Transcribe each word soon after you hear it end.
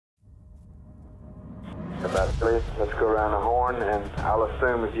Let's go around the horn, and I'll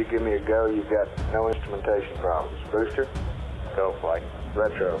assume if you give me a go, you've got no instrumentation problems. Booster? Go flight.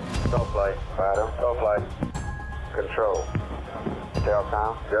 Retro? Go flight. Fido? Go flight. Control?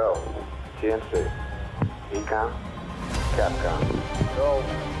 Telcom? Go. TNC? Ecom? Capcom? Go.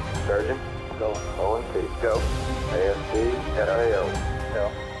 Surgeon? Go. ONP? Go. AST? SAO?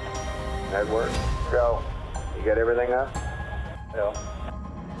 Go. Network? Go. You got everything up? Go.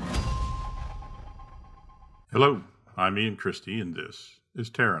 Hello, I'm Ian Christie, and this is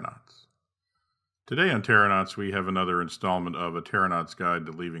Terranauts. Today on Terranauts, we have another installment of A Terranaut's Guide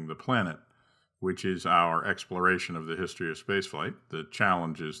to Leaving the Planet, which is our exploration of the history of spaceflight, the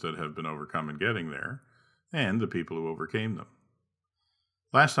challenges that have been overcome in getting there, and the people who overcame them.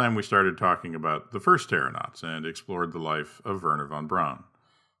 Last time we started talking about the first Terranauts and explored the life of Wehrner Von Braun.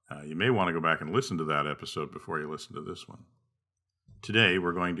 You may want to go back and listen to that episode before you listen to this one. Today,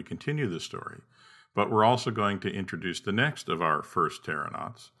 we're going to continue the story, but we're also going to introduce the next of our first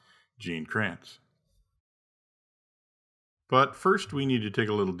Terranauts, Gene Kranz. But first, we need to take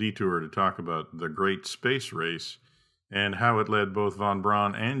a little detour to talk about the Great Space Race and how it led both Von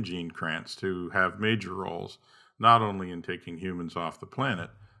Braun and Gene Kranz to have major roles, not only in taking humans off the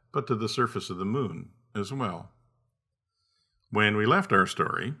planet, but to the surface of the moon as well. When we left our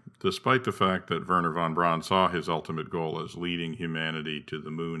story, despite the fact that Wehrner von Braun saw his ultimate goal as leading humanity to the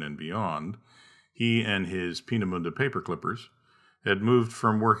moon and beyond, he and his Peenemünde paperclippers had moved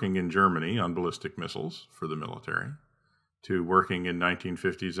from working in Germany on ballistic missiles for the military to working in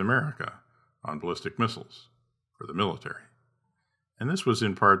 1950s America on ballistic missiles for the military. And this was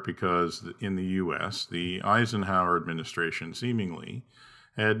in part because in the U.S., the Eisenhower administration seemingly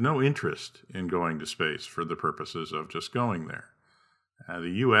had no interest in going to space for the purposes of just going there. The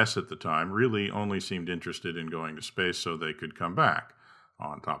U.S. at the time really only seemed interested in going to space so they could come back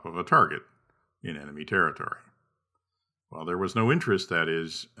on top of a target in enemy territory. Well, there was no interest, that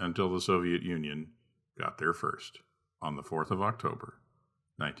is, until the Soviet Union got there first, on the 4th of October,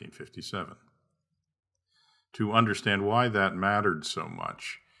 1957. To understand why that mattered so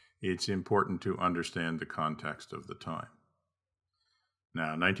much, it's important to understand the context of the time.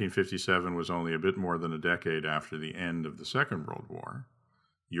 Now, 1957 was only a bit more than a decade after the end of the Second World War.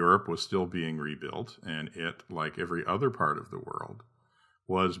 Europe was still being rebuilt, and it, like every other part of the world,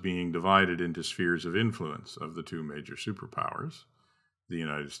 was being divided into spheres of influence of the two major superpowers, the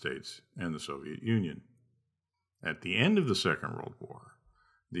United States and the Soviet Union. At the end of the Second World War,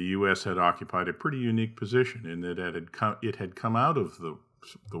 the U.S. had occupied a pretty unique position in that it had come out of the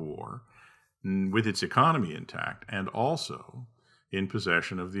war with its economy intact and also in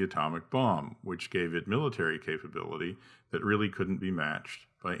possession of the atomic bomb, which gave it military capability that really couldn't be matched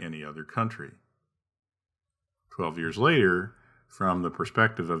by any other country. 12 years later, from the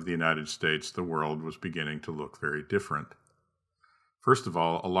perspective of the United States, the world was beginning to look very different. First of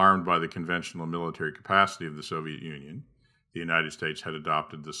all, alarmed by the conventional military capacity of the Soviet Union, the United States had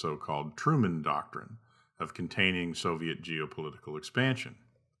adopted the so-called Truman Doctrine of containing Soviet geopolitical expansion.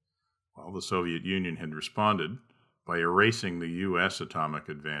 While the Soviet Union had responded by erasing the U.S. atomic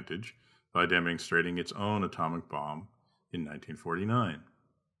advantage by demonstrating its own atomic bomb in 1949.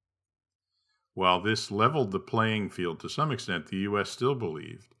 While this leveled the playing field to some extent, the U.S. still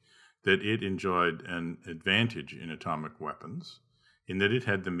believed that it enjoyed an advantage in atomic weapons, in that it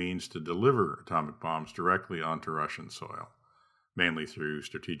had the means to deliver atomic bombs directly onto Russian soil, mainly through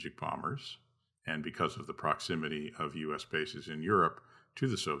strategic bombers, and because of the proximity of U.S. bases in Europe to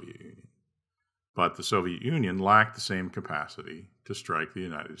the Soviet Union. But the Soviet Union lacked the same capacity to strike the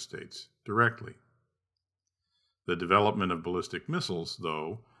United States directly. The development of ballistic missiles,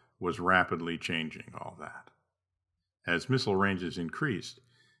 though, was rapidly changing all that. As missile ranges increased,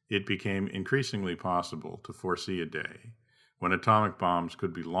 it became increasingly possible to foresee a day when atomic bombs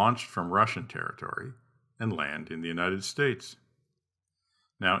could be launched from Russian territory and land in the United States.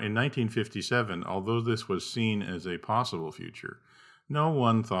 Now, in 1957, although this was seen as a possible future, no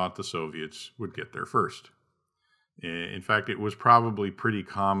one thought the Soviets would get there first. In fact, it was probably pretty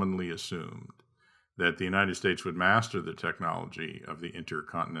commonly assumed that the United States would master the technology of the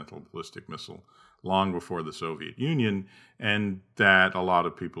intercontinental ballistic missile long before the Soviet Union, and that a lot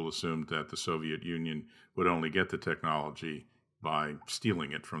of people assumed that the Soviet Union would only get the technology by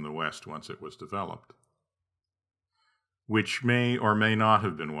stealing it from the West once it was developed. Which may or may not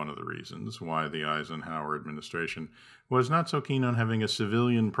have been one of the reasons why the Eisenhower administration was not so keen on having a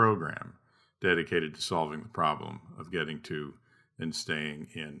civilian program dedicated to solving the problem of getting to and staying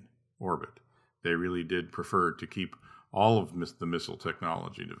in orbit. They really did prefer to keep all of the missile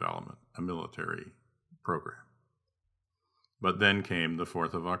technology development a military program. But then came the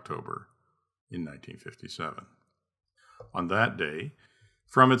 4th of October in 1957. On that day,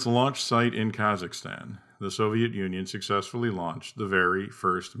 from its launch site in Kazakhstan, the Soviet Union successfully launched the very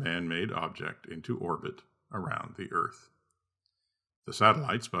first man-made object into orbit around the Earth. The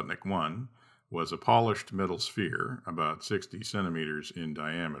satellite, Sputnik 1, was a polished metal sphere about 60 centimeters in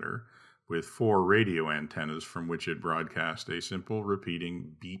diameter, with 4 radio antennas from which it broadcast a simple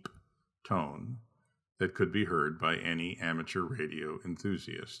repeating beep tone that could be heard by any amateur radio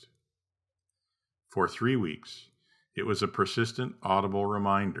enthusiast. For 3 weeks, it was a persistent, audible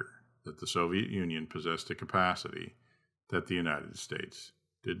reminder that the Soviet Union possessed a capacity that the United States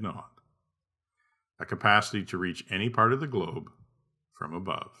did not. A capacity to reach any part of the globe from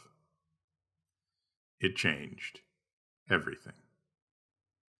above. It changed everything.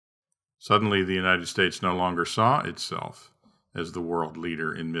 Suddenly, the United States no longer saw itself as the world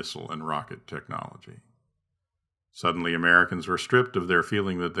leader in missile and rocket technology. Suddenly, Americans were stripped of their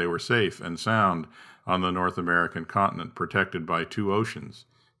feeling that they were safe and sound on the North American continent, protected by 2 oceans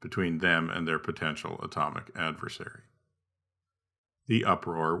between them and their potential atomic adversary. The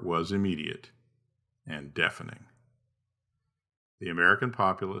uproar was immediate and deafening. The American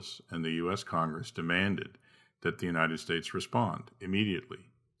populace and the U.S. Congress demanded that the United States respond immediately,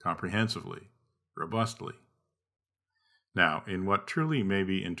 comprehensively, robustly. Now, in what truly may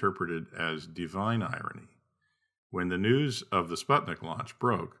be interpreted as divine irony, when the news of the Sputnik launch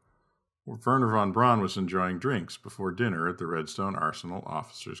broke, Wehrner Von Braun was enjoying drinks before dinner at the Redstone Arsenal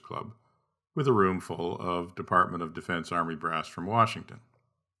Officers Club with a room full of Department of Defense Army brass from Washington.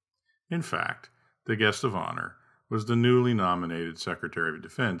 In fact, the guest of honor was the newly nominated Secretary of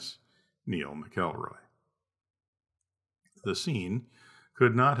Defense, Neil McElroy. The scene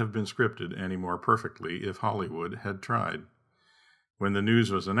could not have been scripted any more perfectly if Hollywood had tried. When the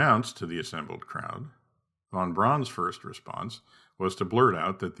news was announced to the assembled crowd, Von Braun's first response was to blurt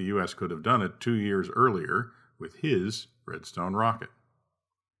out that the U.S. could have done it 2 years earlier with his Redstone rocket.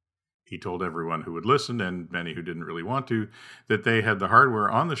 He told everyone who would listen, and many who didn't really want to, that they had the hardware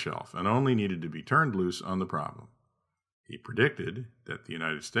on the shelf and only needed to be turned loose on the problem. He predicted that the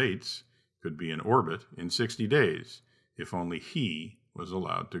United States could be in orbit in 60 days if only he was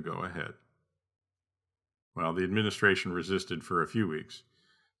allowed to go ahead. Well, the administration resisted for a few weeks,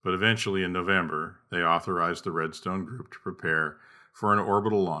 but eventually in November, they authorized the Redstone Group to prepare for an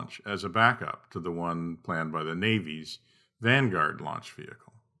orbital launch as a backup to the one planned by the Navy's Vanguard launch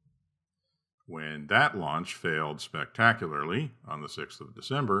vehicle. When that launch failed spectacularly on the 6th of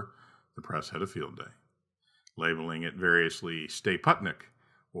December, the press had a field day, labeling it variously Stay-Putnik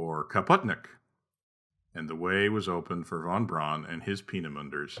or Kaputnik, and the way was open for Von Braun and his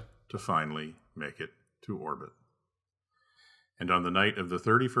Peenemunders to finally make it to orbit. And on the night of the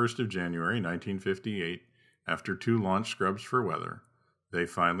 31st of January, 1958, after 2 launch scrubs for weather, they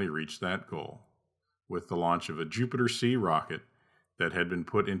finally reached that goal, with the launch of a Jupiter C rocket that had been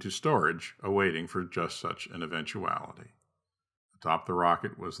put into storage, awaiting for just such an eventuality. Atop the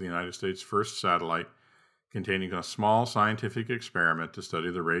rocket was the United States' first satellite, containing a small scientific experiment to study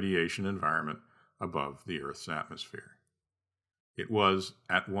the radiation environment above the Earth's atmosphere. It was,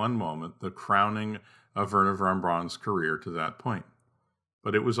 at one moment, the crowning of Wehrner Von Braun's career to that point,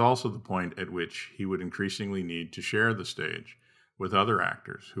 but it was also the point at which he would increasingly need to share the stage with other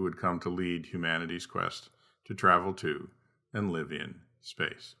actors who would come to lead humanity's quest to travel to and live in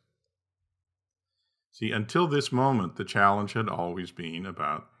space. See, until this moment, the challenge had always been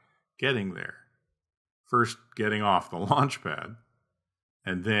about getting there. First, getting off the launch pad,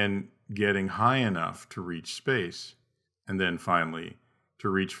 and then getting high enough to reach space, and then finally to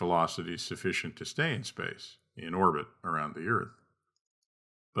reach velocities sufficient to stay in space, in orbit around the Earth.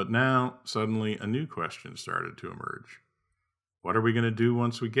 But now, suddenly, a new question started to emerge. What are we going to do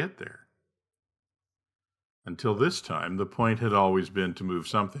once we get there? Until this time, the point had always been to move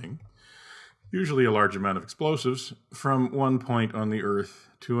something, usually a large amount of explosives, from one point on the Earth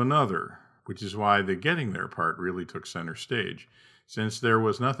to another, which is why the getting there part really took center stage, since there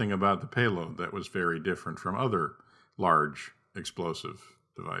was nothing about the payload that was very different from other large explosive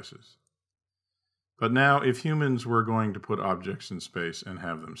devices. But now, if humans were going to put objects in space and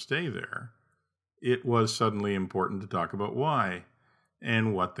have them stay there, it was suddenly important to talk about why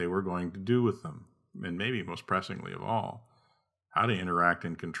and what they were going to do with them, and maybe most pressingly of all, how to interact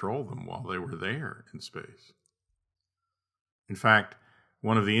and control them while they were there in space. In fact,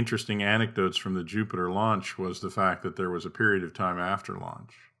 one of the interesting anecdotes from the Jupiter launch was the fact that there was a period of time after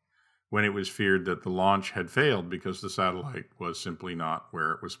launch when it was feared that the launch had failed because the satellite was simply not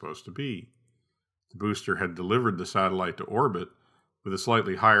where it was supposed to be. The booster had delivered the satellite to orbit with a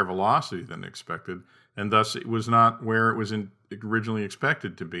slightly higher velocity than expected, and thus it was not where it was originally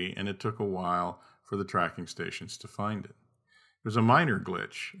expected to be, and it took a while for the tracking stations to find it. It was a minor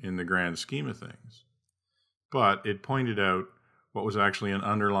glitch in the grand scheme of things, but it pointed out what was actually an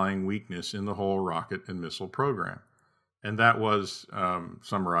underlying weakness in the whole rocket and missile program. And that was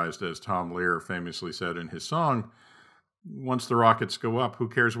summarized as Tom Lehrer famously said in his song, "Once the rockets go up, who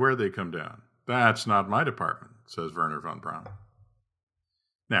cares where they come down? That's not my department," says Wehrner Von Braun.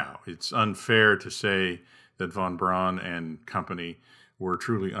 Now, it's unfair to say that Von Braun and company were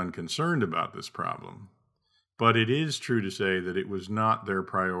truly unconcerned about this problem, but it is true to say that it was not their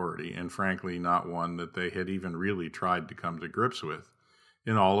priority, and frankly not one that they had even really tried to come to grips with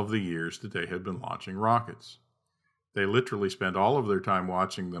in all of the years that they had been launching rockets. They literally spent all of their time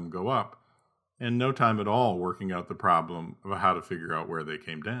watching them go up, and no time at all working out the problem of how to figure out where they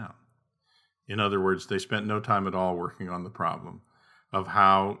came down. In other words, they spent no time at all working on the problem of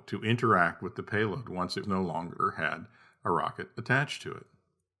how to interact with the payload once it no longer had a rocket attached to it.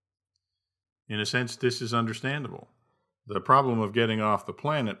 In a sense, this is understandable. The problem of getting off the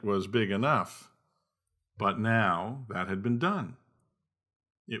planet was big enough, but now that had been done.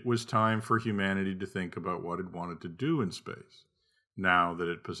 It was time for humanity to think about what it wanted to do in space, now that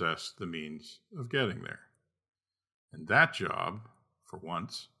it possessed the means of getting there. And that job, for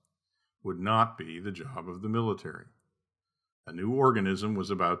once, would not be the job of the military. A new organism was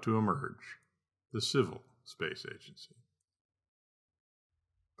about to emerge, the Civil Space Agency.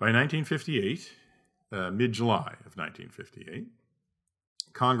 By 1958, mid-July of 1958,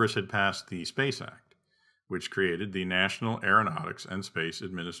 Congress had passed the Space Act, which created the National Aeronautics and Space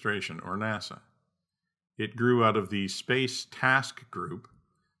Administration, or NASA. It grew out of the Space Task Group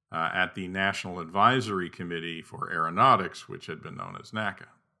at the National Advisory Committee for Aeronautics, which had been known as NACA.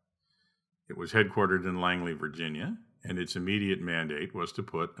 It was headquartered in Langley, Virginia, and its immediate mandate was to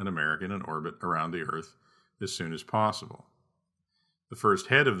put an American in orbit around the Earth as soon as possible. The first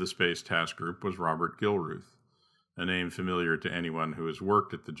head of the Space Task Group was Robert Gilruth, a name familiar to anyone who has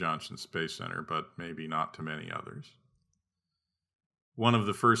worked at the Johnson Space Center, but maybe not to many others. One of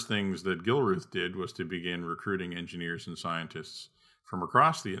the first things that Gilruth did was to begin recruiting engineers and scientists from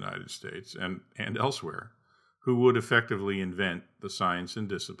across the United States and elsewhere who would effectively invent the science and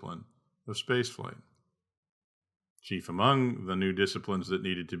discipline of spaceflight. Chief among the new disciplines that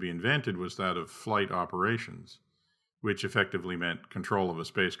needed to be invented was that of flight operations, which effectively meant control of a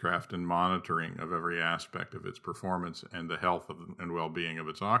spacecraft and monitoring of every aspect of its performance and the health and well-being of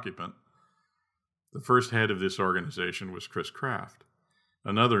its occupant. The first head of this organization was Chris Kraft,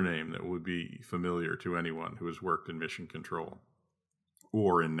 another name that would be familiar to anyone who has worked in mission control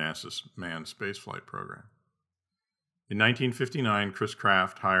or in NASA's manned spaceflight program. In 1959, Chris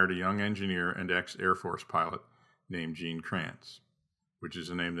Kraft hired a young engineer and ex-Air Force pilot named Gene Kranz, which is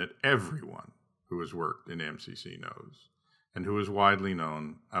a name that everyone who has worked in MCC knows, and who is widely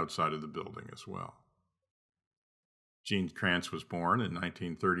known outside of the building as well. Gene Kranz was born in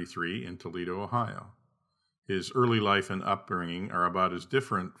 1933 in Toledo, Ohio. His early life and upbringing are about as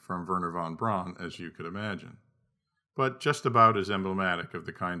different from Wehrner Von Braun as you could imagine, but just about as emblematic of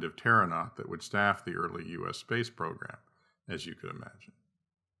the kind of Terranaut that would staff the early U.S. space program as you could imagine.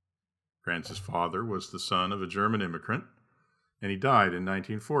 Kranz's father was the son of a German immigrant, and he died in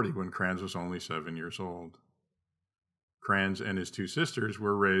 1940 when Kranz was only 7 years old. Kranz and his two sisters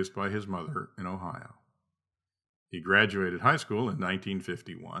were raised by his mother in Ohio. He graduated high school in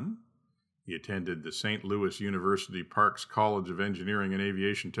 1951. He attended the St. Louis University Parks College of Engineering and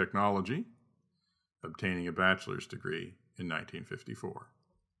Aviation Technology, obtaining a bachelor's degree in 1954.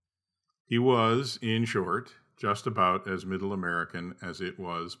 He was, in short, just about as middle American as it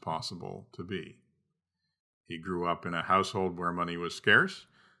was possible to be. He grew up in a household where money was scarce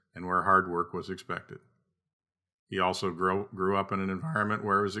and where hard work was expected. He also grew up in an environment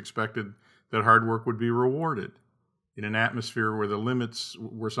where it was expected that hard work would be rewarded, in an atmosphere where the limits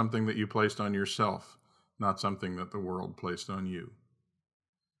were something that you placed on yourself, not something that the world placed on you.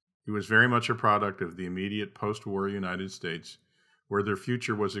 He was very much a product of the immediate post-war United States, where their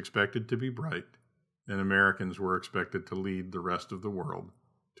future was expected to be bright, and Americans were expected to lead the rest of the world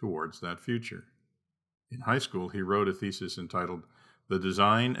towards that future. In high school, he wrote a thesis entitled The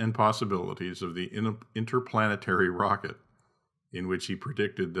Design and Possibilities of the Interplanetary Rocket, in which he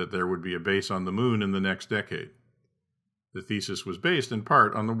predicted that there would be a base on the moon in the next decade. The thesis was based in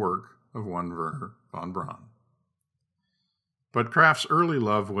part on the work of one Wehrner Von Braun. But Kraft's early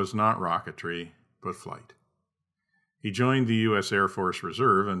love was not rocketry, but flight. He joined the U.S. Air Force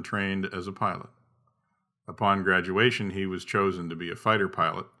Reserve and trained as a pilot. Upon graduation, he was chosen to be a fighter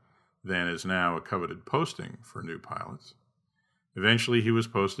pilot, then is now a coveted posting for new pilots. Eventually, he was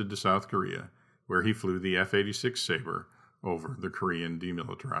posted to South Korea, where he flew the F-86 Sabre over the Korean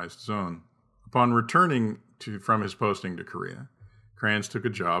demilitarized zone. Upon returning from his posting to Korea, Kranz took a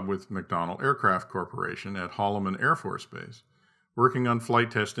job with McDonnell Aircraft Corporation at Holloman Air Force Base, working on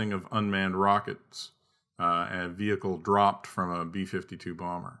flight testing of unmanned rockets, a vehicle dropped from a B-52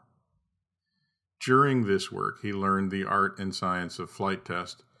 bomber. During this work, he learned the art and science of flight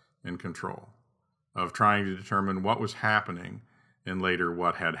test and control, of trying to determine what was happening and later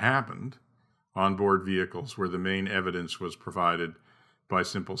what had happened on board vehicles where the main evidence was provided by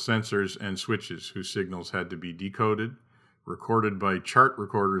simple sensors and switches whose signals had to be decoded, recorded by chart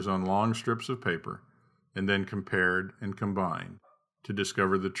recorders on long strips of paper, and then compared and combined to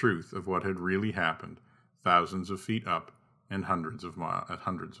discover the truth of what had really happened thousands of feet up and hundreds of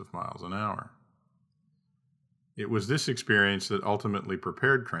miles an hour. It was this experience that ultimately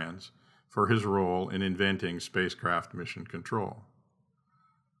prepared Kranz for his role in inventing spacecraft mission control.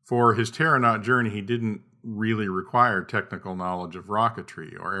 For his Terranaut journey, he didn't really require technical knowledge of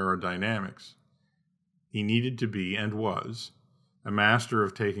rocketry or aerodynamics. He needed to be, and was, a master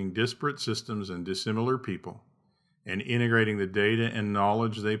of taking disparate systems and dissimilar people and integrating the data and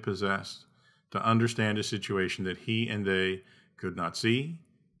knowledge they possessed to understand a situation that he and they could not see,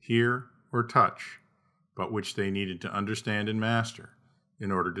 hear, or touch, but which they needed to understand and master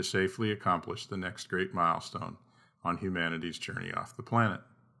in order to safely accomplish the next great milestone on humanity's journey off the planet.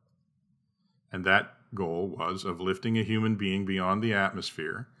 And that goal was of lifting a human being beyond the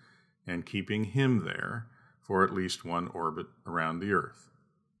atmosphere and keeping him there for at least one orbit around the Earth.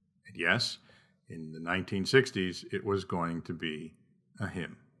 And yes, in the 1960s, it was going to be a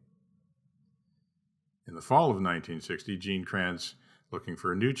him. In the fall of 1960, Gene Kranz, looking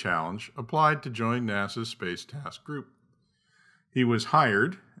for a new challenge, applied to join NASA's Space Task Group. He was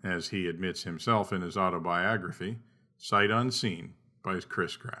hired, as he admits himself in his autobiography, sight unseen by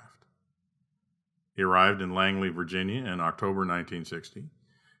Chris Kraft. He arrived in Langley, Virginia in October 1960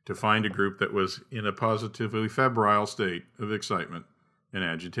 to find a group that was in a positively febrile state of excitement and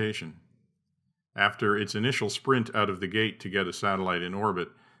agitation. After its initial sprint out of the gate to get a satellite in orbit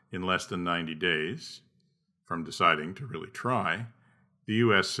in less than 90 days, from deciding to really try, the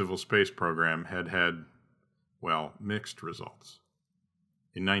U.S. civil space program had, mixed results.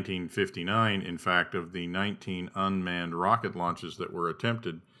 In 1959, in fact, of the 19 unmanned rocket launches that were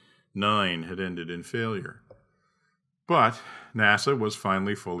attempted, 9 had ended in failure. But NASA was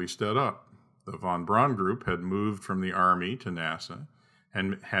finally fully stood up. The Von Braun group had moved from the Army to NASA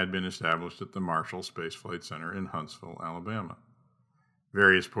and had been established at the Marshall Space Flight Center in Huntsville, Alabama.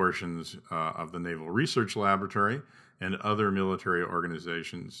 Various portions of the Naval Research Laboratory and other military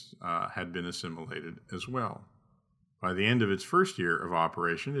organizations had been assimilated as well. By the end of its first year of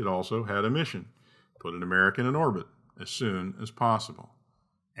operation, it also had a mission: put an American in orbit as soon as possible.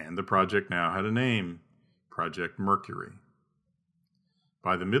 And the project now had a name: Project Mercury.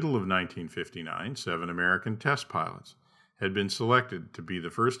 By the middle of 1959, 7 American test pilots had been selected to be the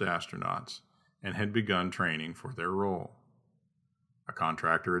first astronauts and had begun training for their role. A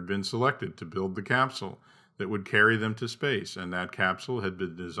contractor had been selected to build the capsule that would carry them to space, and that capsule had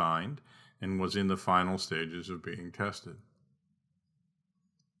been designed and was in the final stages of being tested.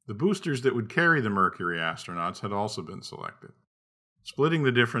 The boosters that would carry the Mercury astronauts had also been selected. Splitting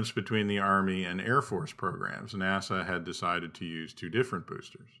the difference between the Army and Air Force programs, NASA had decided to use 2 different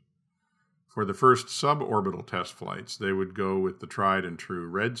boosters. For the first suborbital test flights, they would go with the tried-and-true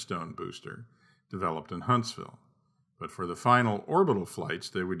Redstone booster, developed in Huntsville. But for the final orbital flights,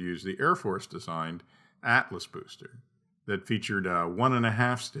 they would use the Air Force-designed Atlas booster that featured a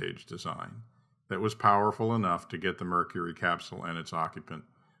 1.5-stage design that was powerful enough to get the Mercury capsule and its occupant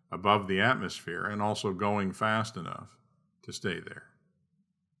above the atmosphere and also going fast enough to stay there.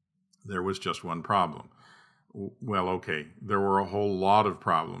 There was just one problem. There were a whole lot of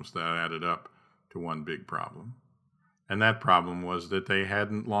problems that added up to one big problem. And that problem was that they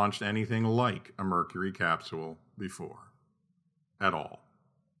hadn't launched anything like a Mercury capsule before. At all.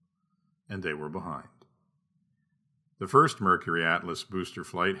 And they were behind. The first Mercury Atlas booster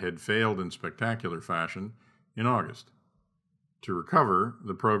flight had failed in spectacular fashion in August. To recover,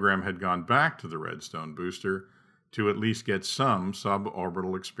 the program had gone back to the Redstone booster to at least get some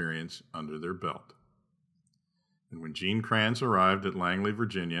suborbital experience under their belt. And when Gene Kranz arrived at Langley,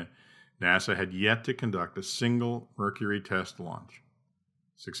 Virginia, NASA had yet to conduct a single Mercury test launch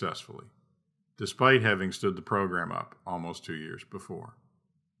successfully, despite having stood the program up almost 2 years before.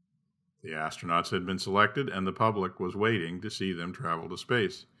 The astronauts had been selected, and the public was waiting to see them travel to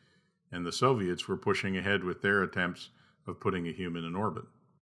space, and the Soviets were pushing ahead with their attempts of putting a human in orbit.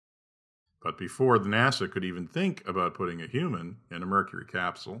 But before the NASA could even think about putting a human in a Mercury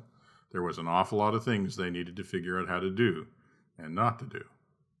capsule, there was an awful lot of things they needed to figure out how to do and not to do.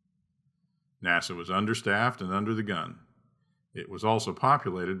 NASA was understaffed and under the gun. It was also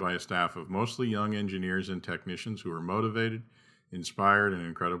populated by a staff of mostly young engineers and technicians who were motivated, inspired, and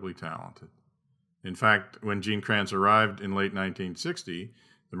incredibly talented. In fact, when Gene Kranz arrived in late 1960,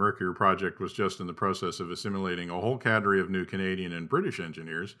 the Mercury project was just in the process of assimilating a whole cadre of new Canadian and British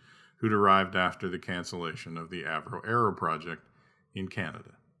engineers who'd arrived after the cancellation of the Avro Aero project in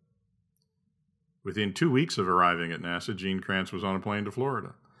Canada. Within 2 weeks of arriving at NASA, Gene Kranz was on a plane to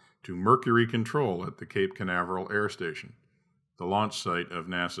Florida, to Mercury Control at the Cape Canaveral Air Station, the launch site of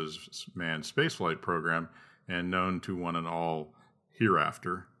NASA's manned spaceflight program and known to one and all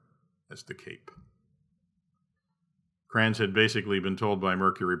hereafter as the Cape. Kranz had basically been told by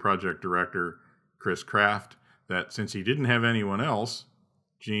Mercury project director Chris Kraft that since he didn't have anyone else,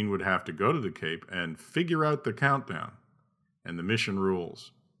 Gene would have to go to the Cape and figure out the countdown and the mission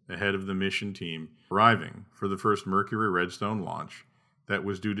rules ahead of the mission team arriving for the first Mercury Redstone launch that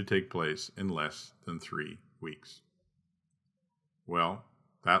was due to take place in less than 3 weeks. Well,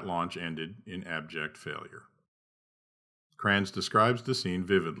 that launch ended in abject failure. Kranz describes the scene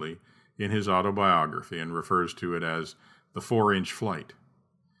vividly in his autobiography and refers to it as the 4-inch flight,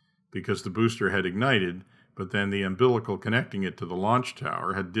 because the booster had ignited, but then the umbilical connecting it to the launch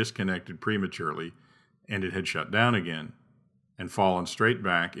tower had disconnected prematurely, and it had shut down again and fallen straight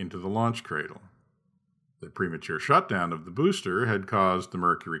back into the launch cradle. The premature shutdown of the booster had caused the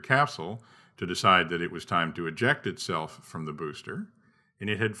Mercury capsule to decide that it was time to eject itself from the booster, and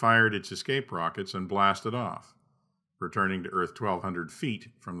it had fired its escape rockets and blasted off, returning to Earth 1,200 feet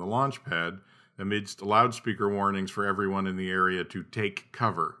from the launch pad amidst loudspeaker warnings for everyone in the area to take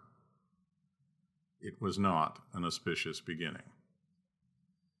cover. It was not an auspicious beginning.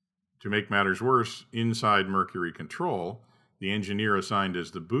 To make matters worse, inside Mercury Control, the engineer assigned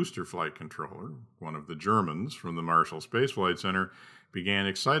as the booster flight controller, one of the Germans from the Marshall Space Flight Center, began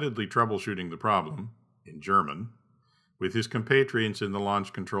excitedly troubleshooting the problem, in German, with his compatriots in the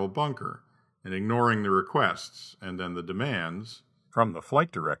launch control bunker, and ignoring the requests and then the demands from the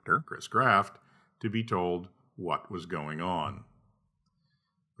flight director, Chris Kraft, to be told what was going on.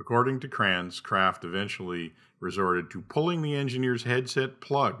 According to Kranz, Kraft eventually resorted to pulling the engineer's headset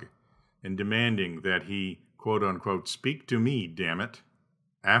plug and demanding that he, quote-unquote, speak to me, damn it.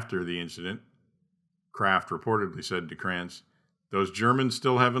 After the incident, Kraft reportedly said to Kranz, "Those Germans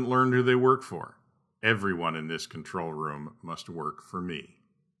still haven't learned who they work for. Everyone in this control room must work for me."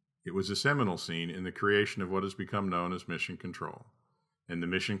 It was a seminal scene in the creation of what has become known as mission control, and the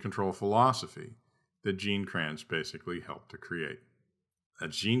mission control philosophy that Gene Kranz basically helped to create.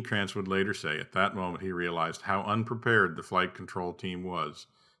 As Gene Kranz would later say, at that moment he realized how unprepared the flight control team was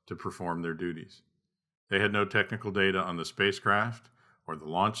to perform their duties. They had no technical data on the spacecraft or the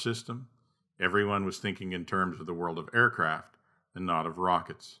launch system. Everyone was thinking in terms of the world of aircraft and not of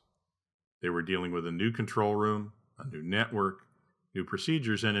rockets. They were dealing with a new control room, a new network, new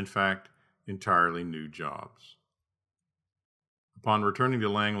procedures, and in fact, entirely new jobs. Upon returning to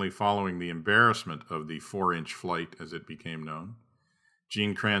Langley following the embarrassment of the 4-inch flight, as it became known,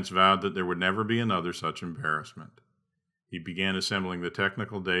 Gene Kranz vowed that there would never be another such embarrassment. He began assembling the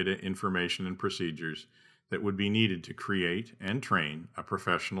technical data, information, and procedures that would be needed to create and train a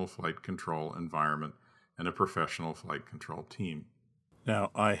professional flight control environment and a professional flight control team.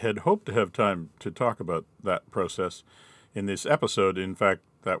 Now, I had hoped to have time to talk about that process in this episode. In fact,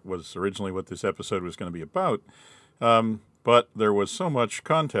 that was originally what this episode was going to be about. But there was so much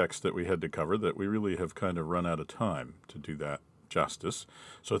context that we had to cover that we really have kind of run out of time to do that justice.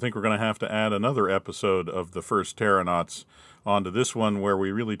 So I think we're going to have to add another episode of the First Terranauts onto this one where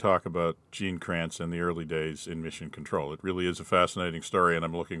we really talk about Gene Kranz and the early days in mission control. It really is a fascinating story, and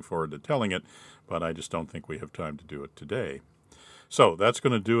I'm looking forward to telling it, but I just don't think we have time to do it today. So that's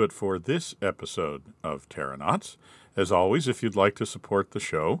going to do it for this episode of Terranauts. As always, if you'd like to support the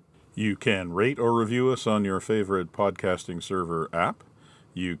show, you can rate or review us on your favorite podcasting server app.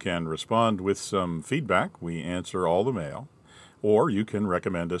 You can respond with some feedback. We answer all the mail. Or you can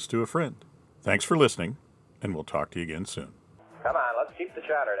recommend us to a friend. Thanks for listening, and we'll talk to you again soon. Come on, let's keep the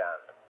chatter down.